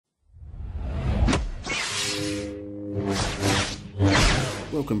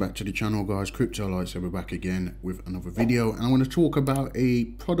Welcome back to the channel, guys. Crypto Lights, we're back again with another video, and I want to talk about a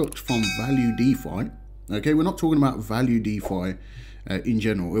product from Value DeFi. Okay, we're not talking about Value DeFi in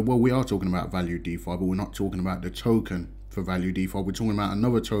general. Well, we are talking about Value DeFi, but we're not talking about the token for Value DeFi. We're talking about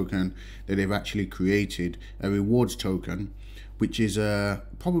another token that they've actually created, a rewards token, which is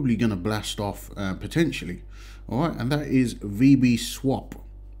probably going to blast off potentially. All right, and that is vBSWAP.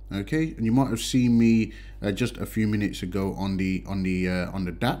 Okay, and you might have seen me just a few minutes ago on the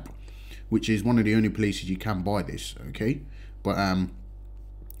DApp, which is one of the only places you can buy this. Okay, but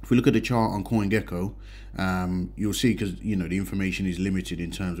if we look at the chart on CoinGecko, you'll see, because you know the information is limited in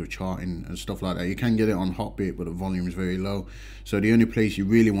terms of charting and stuff like that. You can get it on Hotbit, but the volume is very low. So the only place you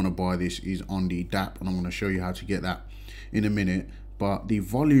really want to buy this is on the DApp, and I'm going to show you how to get that in a minute. But the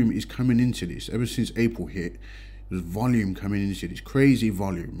volume is coming into this ever since April hit. There's volume coming into this, crazy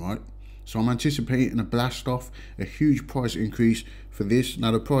volume, right? So I'm anticipating a blast off, a huge price increase for this.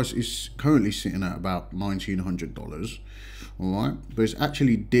 Now the price is currently sitting at about $1,900, all right? But it's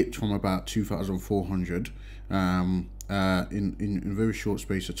actually dipped from about 2,400 in a very short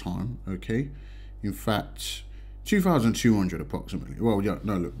space of time, okay? In fact, 2,200 approximately. Well, yeah,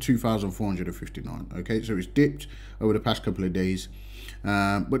 no, look, 2,459, okay? So it's dipped over the past couple of days.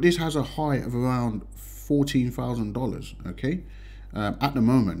 But this has a high of around $14,000, okay, at the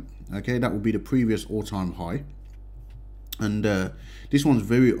moment. Okay, that will be the previous all-time high, and this one's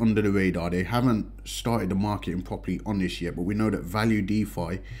very under the radar. They haven't started the marketing properly on this yet, but we know that Value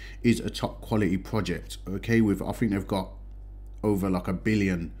DeFi is a top quality project. Okay, with, I think they've got over like $1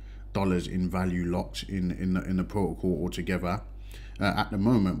 billion in value locked in the protocol altogether at the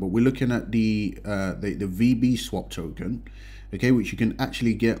moment. But we're looking at the vBSWAP token, okay, which you can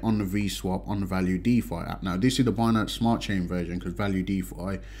actually get on the vSwap on the Value DeFi app. Now, this is the Binance Smart Chain version, because Value DeFi,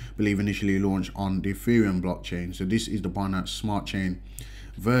 I believe, initially launched on the Ethereum blockchain. So this is the Binance Smart Chain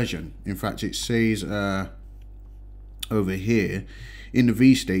version. In fact, it says over here in the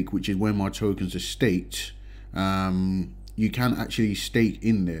vStake, which is where my tokens are staked, you can actually stake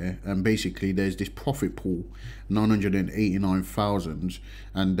in there, and basically there's this profit pool, 989,000,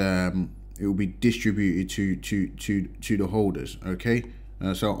 and it will be distributed to the holders. Okay,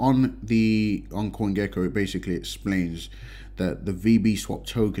 so on CoinGecko, it basically explains that the vBSWAP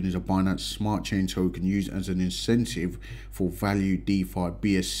token is a Binance Smart Chain token used as an incentive for Value DeFi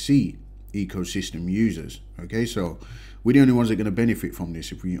BSC ecosystem users. Okay, so we're the only ones that are going to benefit from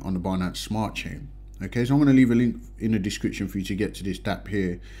this if we on the Binance Smart Chain. Okay, so I'm going to leave a link in the description for you to get to this DApp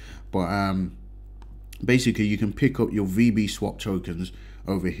here, but basically you can pick up your vBSWAP tokens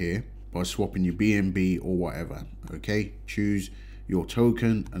over here by swapping your BNB or whatever. Okay, choose your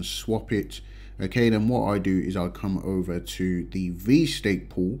token and swap it. Okay, then what I do is I'll come over to the vStake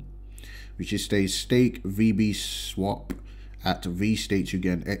pool, which is stake vBSWAP at vStake to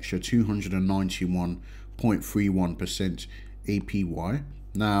get an extra 291.31% APY.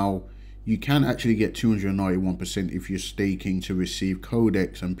 Now, you can actually get 291% if you're staking to receive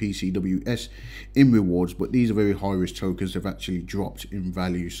Codex and PCWS in rewards, but these are very high risk tokens. They've actually dropped in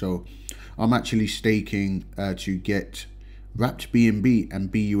value. So I'm actually staking to get wrapped BNB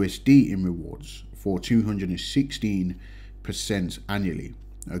and BUSD in rewards for 216% annually.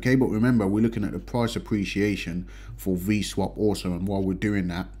 Okay, but remember, we're looking at the price appreciation for vSwap also, and while we're doing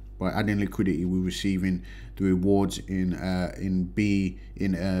that, by adding liquidity, we're receiving the rewards in wrapped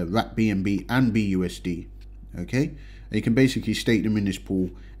BNB and BUSD. Okay, and you can basically stake them in this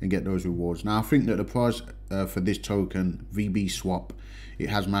pool and get those rewards. Now, I think that the price for this token vBSWAP, it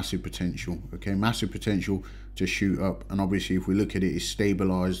has massive potential. Okay, massive potential to shoot up, and obviously if we look at it, it's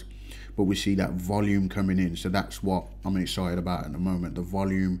stabilized, but we see that volume coming in. So that's what I'm excited about at the moment. The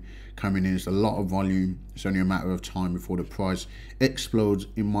volume coming in, it's a lot of volume. It's only a matter of time before the price explodes,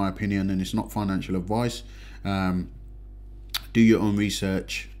 in my opinion, and it's not financial advice. Do your own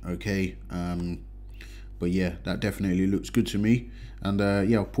research, okay? But yeah, that definitely looks good to me. And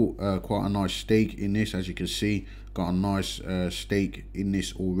yeah, I've put quite a nice stake in this, as you can see. Got a nice stake in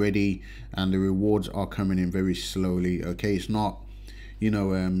this already, and the rewards are coming in very slowly. Okay, it's not, you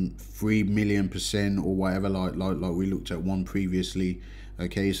know, 3 million% or whatever like we looked at one previously.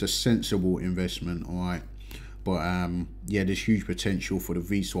 Okay, it's a sensible investment, all right? But yeah, there's huge potential for the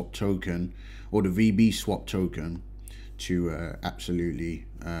vSwap token or the vBSWAP token to absolutely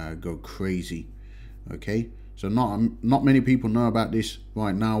go crazy. Okay, so not many people know about this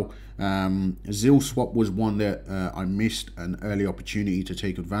right now. ZILSwap was one that I missed an early opportunity to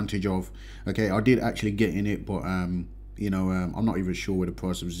take advantage of. Okay, I did actually get in it, but you know, I'm not even sure where the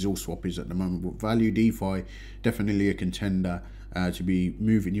price of ZILSwap is at the moment. But Value DeFi, definitely a contender to be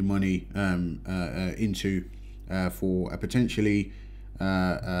moving your money into for a potentially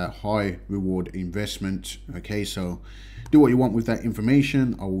high reward investment. Okay, so do what you want with that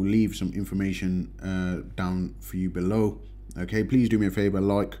information. I will leave some information down for you below. Okay, please do me a favor,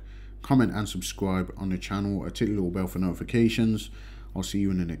 like, comment and subscribe on the channel. Tick the little bell for notifications. I'll see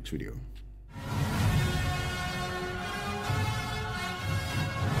you in the next video.